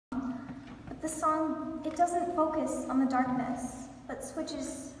the song, it doesn't focus on the darkness, but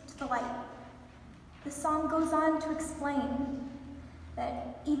switches to the light. The song goes on to explain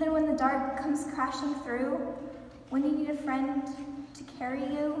that even when the dark comes crashing through, when you need a friend to carry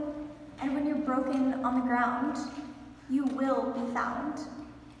you, and when you're broken on the ground, you will be found.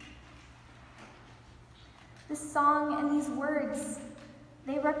 This song and these words,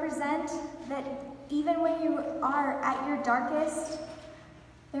 they represent that even when you are at your darkest,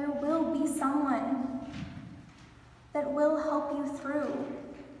 there will be someone that will help you through,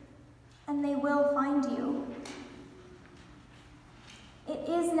 and they will find you. It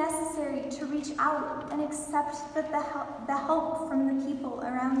is necessary to reach out and accept that the help from the people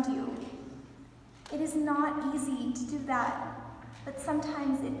around you. It is not easy to do that, but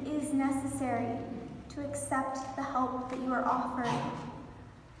sometimes it is necessary to accept the help that you are offered.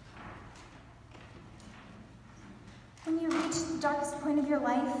 When you reach the darkest point of your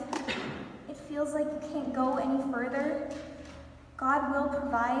life, it feels like you can't go any further. God will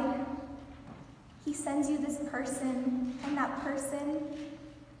provide. He sends you this person, and that person,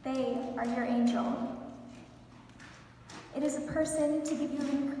 they are your angel. It is a person to give you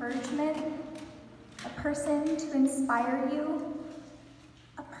encouragement, a person to inspire you,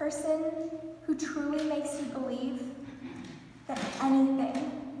 a person who truly makes you believe that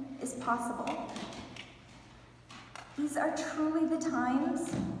anything is possible. These are truly the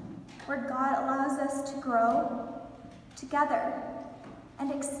times where God allows us to grow together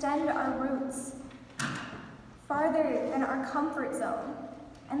and extend our roots farther than our comfort zone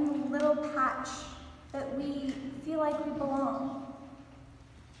and the little patch that we feel like we belong.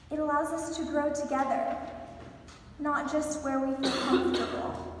 It allows us to grow together, not just where we feel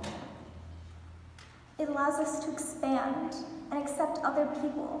comfortable. It allows us to expand and accept other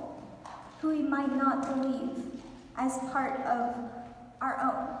people who we might not believe as part of our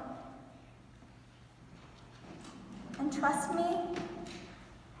own. And trust me,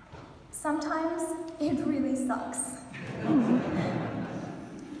 sometimes it really sucks.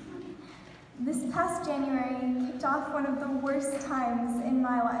 This past January kicked off one of the worst times in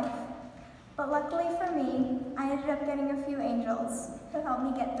my life, but luckily for me, I ended up getting a few angels who helped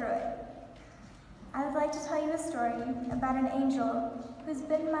me get through it. I would like to tell you a story about an angel who's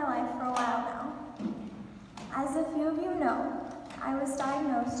been in my life for a while now. As a few of you know, I was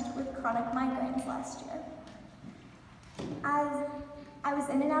diagnosed with chronic migraines last year. As I was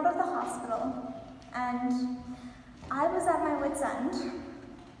in and out of the hospital, and I was at my wit's end,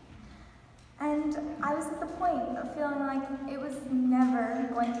 and I was at the point of feeling like it was never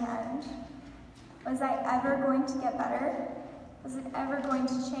going to end. Was I ever going to get better? Was it ever going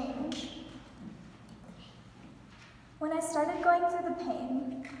to change? When I started going through the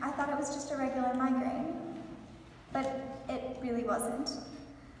pain, I thought it was just a regular migraine, but it really wasn't.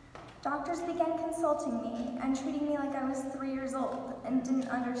 Doctors began consulting me and treating me like I was 3 years old and didn't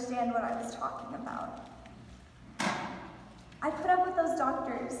understand what I was talking about. I put up with those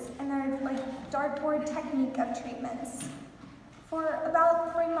doctors and their dartboard technique of treatments for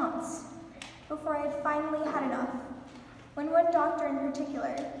about 3 months before I had finally had enough, when one doctor in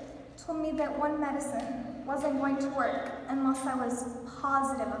particular told me that one medicine wasn't going to work unless I was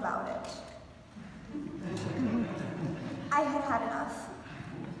positive about it. I had had enough.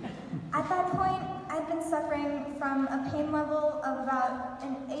 At that point, I'd been suffering from a pain level of about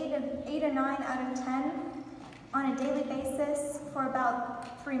an 8 or 9 out of 10 on a daily basis for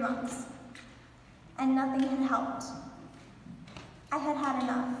about 3 months, and nothing had helped. I had had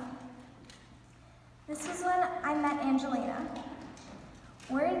enough. This was when I met Angelina.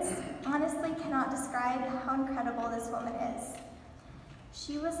 Words honestly cannot describe how incredible this woman is.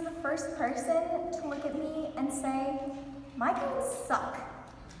 She was the first person to look at me and say, "Migraines suck."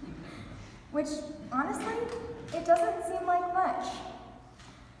 Which, honestly, it doesn't seem like much.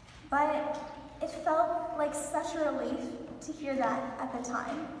 But it felt like such a relief to hear that at the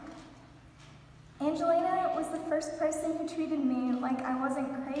time. Angelina was the first person who treated me like I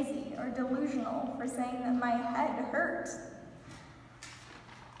wasn't crazy or delusional for saying that my head hurt.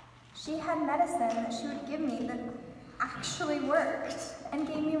 She had medicine that she would give me that actually worked and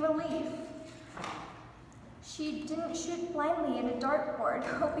gave me relief. She didn't shoot blindly at a dartboard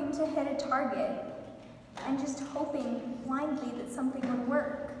hoping to hit a target and just hoping blindly that something would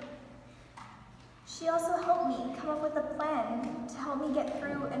work. She also helped me come up with a plan to help me get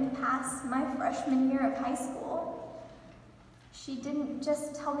through and pass my freshman year of high school. She didn't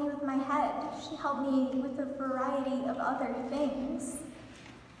just help me with my head, she helped me with a variety of other things.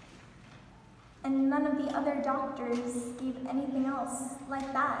 And none of the other doctors gave anything else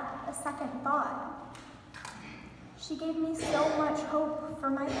like that a second thought. She gave me so much hope for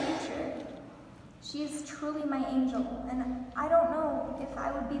my future. She is truly my angel, and I don't know if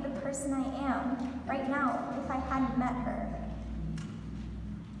I would be the person I am right now if I hadn't met her.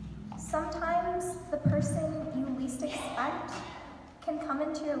 Sometimes the person you least expect can come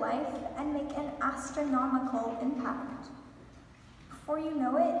into your life and make an astronomical impact. Before you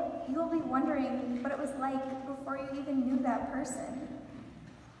know it, you'll be wondering what it was like before you even knew that person.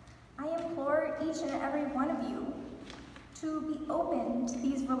 I implore each and every one of you to be open to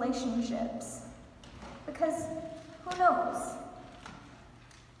these relationships, because who knows?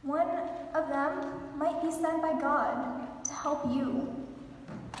 One of them might be sent by God to help you,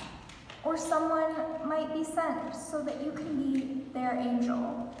 or someone might be sent so that you can be their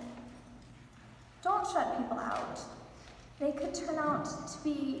angel. Don't shut people out. They could turn out to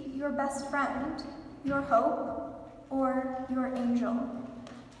be your best friend, your hope, or your angel.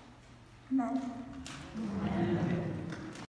 Amen. Amen.